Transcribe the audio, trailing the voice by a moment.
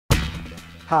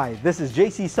Hi, this is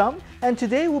JC Sum, and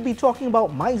today we'll be talking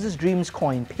about Miser's Dreams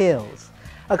coin pails.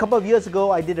 A couple of years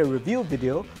ago, I did a review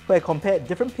video where I compared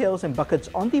different pails and buckets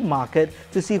on the market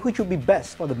to see which would be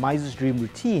best for the Miser's Dream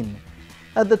routine.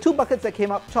 The two buckets that came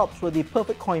up tops were the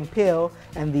Perfect Coin Pail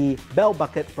and the Bell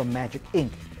bucket from Magic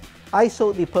Inc. I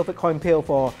sold the Perfect Coin Pail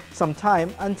for some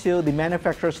time until the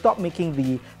manufacturer stopped making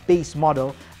the base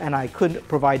model and I couldn't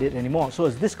provide it anymore, so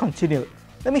it's discontinued.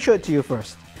 Let me show it to you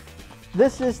first.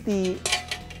 This is the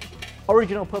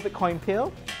original Perfect Coin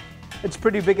Pail. It's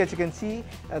pretty big, as you can see.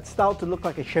 It's styled to look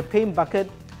like a champagne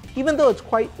bucket. Even though it's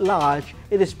quite large,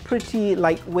 it is pretty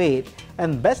lightweight,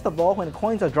 and best of all, when the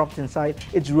coins are dropped inside,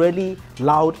 it's really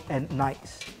loud and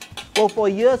nice. Well, for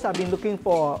years I've been looking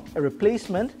for a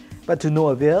replacement, but to no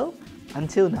avail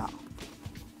until now.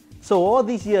 So all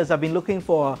these years I've been looking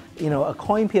for a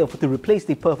coin pail to replace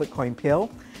the Perfect Coin Pail,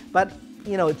 but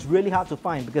it's really hard to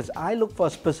find because I look for a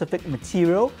specific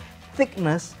material,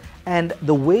 thickness, and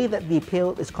the way that the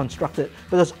pail is constructed,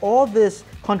 because all this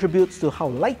contributes to how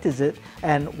light is it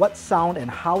and what sound and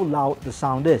how loud the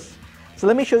sound is. So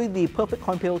let me show you the Perfect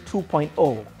Coin Pail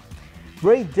 2.0.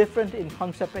 Very different in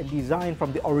concept and design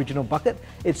from the original bucket.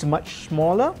 It's much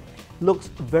smaller, looks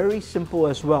very simple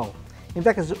as well. In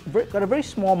fact, it's got a very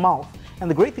small mouth. And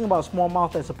the great thing about a small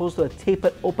mouth as opposed to a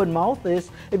tapered open mouth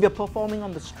is if you're performing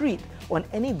on the street or in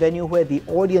any venue where the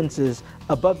audience is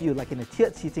above you, like in a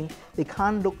tiered seating, they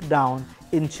can't look down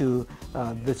into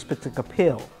this particular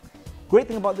pail. Great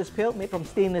thing about this pail, made from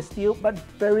stainless steel, but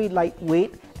very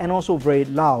lightweight and also very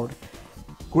loud.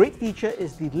 Great feature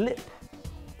is the lip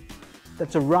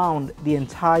that's around the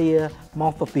entire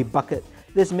mouth of the bucket.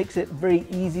 This makes it very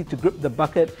easy to grip the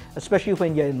bucket, especially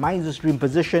when you're in Miser's Dream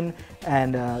position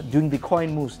and doing the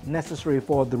coin moves necessary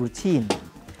for the routine.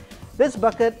 This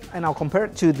bucket, and I'll compare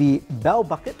it to the Bell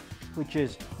bucket, which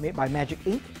is made by Magic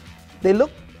Inc. They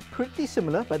look pretty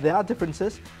similar, but there are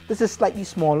differences. This is slightly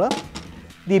smaller.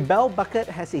 The Bell bucket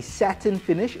has a satin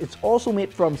finish. It's also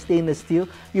made from stainless steel.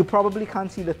 You probably can't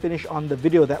see the finish on the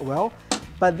video that well,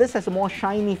 but this has a more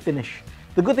shiny finish.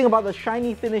 The good thing about the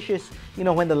shiny finish is,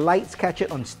 when the lights catch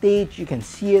it on stage, you can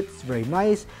see it, it's very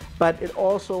nice, but it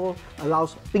also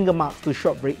allows finger marks to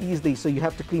show up very easily, so you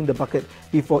have to clean the bucket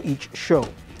before each show.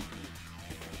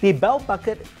 The Bell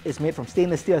bucket is made from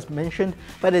stainless steel as mentioned,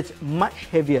 but it's much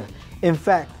heavier. In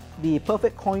fact, the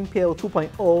Perfect Coin Pail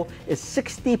 2.0 is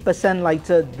 60%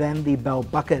 lighter than the Bell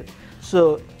bucket,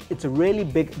 so it's a really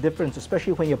big difference,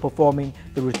 especially when you're performing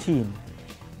the routine.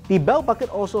 The Bell bucket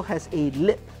also has a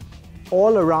lip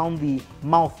all around the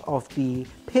mouth of the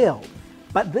pail,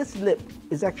 but this lip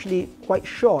is actually quite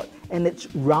short and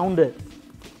it's rounded.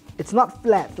 It's not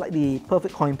flat like the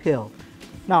Perfect Coin Pail.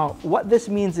 Now, what this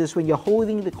means is when you're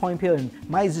holding the coin pail in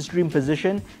Miser's Dream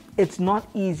position, it's not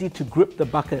easy to grip the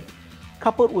bucket.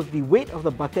 Coupled with the weight of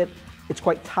the bucket, it's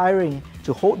quite tiring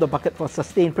to hold the bucket for a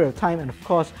sustained period of time, and of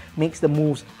course makes the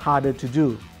moves harder to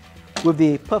do. With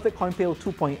the Perfect Coin Pail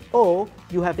 2.0,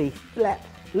 you have a flat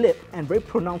lip and very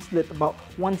pronounced lip, about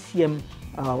 1 cm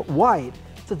wide,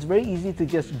 so it's very easy to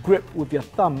just grip with your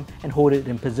thumb and hold it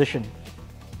in position.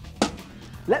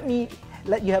 Let me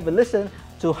let you have a listen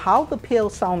to how the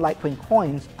pails sound like when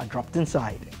coins are dropped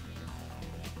inside.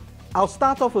 I'll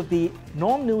start off with the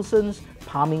Norm Nielsen's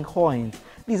palming coins.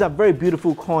 These are very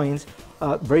beautiful coins,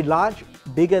 very large,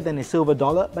 bigger than a silver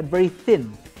dollar, but very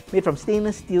thin, made from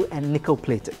stainless steel and nickel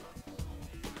plated.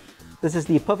 This is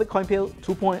the Perfect Coin Pail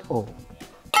 2.0.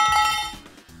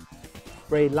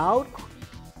 Very loud,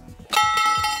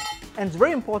 and it's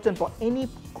very important for any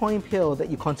coin pail that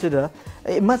you consider.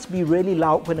 It must be really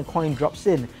loud when a coin drops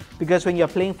in, because when you're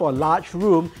playing for a large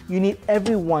room, you need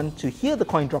everyone to hear the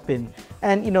coin drop in.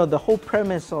 And the whole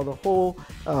premise or the whole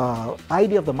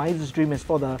idea of the Miser's Dream is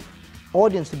for the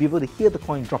audience to be able to hear the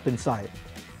coin drop inside.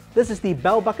 This is the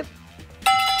Bell bucket.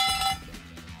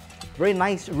 Very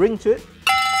nice ring to it,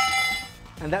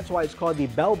 and that's why it's called the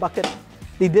Bell bucket.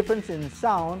 The difference in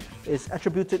sound is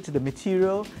attributed to the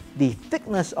material, the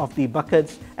thickness of the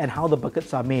buckets, and how the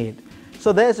buckets are made.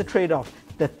 So there's a trade-off.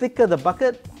 The thicker the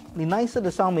bucket, the nicer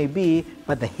the sound may be,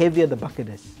 but the heavier the bucket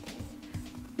is.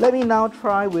 Let me now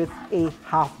try with a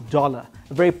 $50,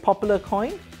 a very popular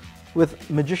coin with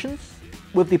magicians,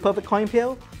 with the Perfect Coin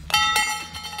Pail,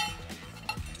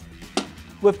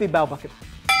 with the Bell bucket.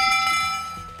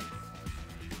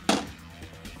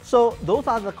 So those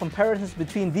are the comparisons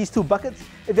between these two buckets.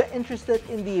 If you're interested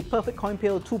in the Perfect Coin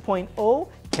Pail 2.0,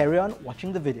 carry on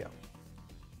watching the video.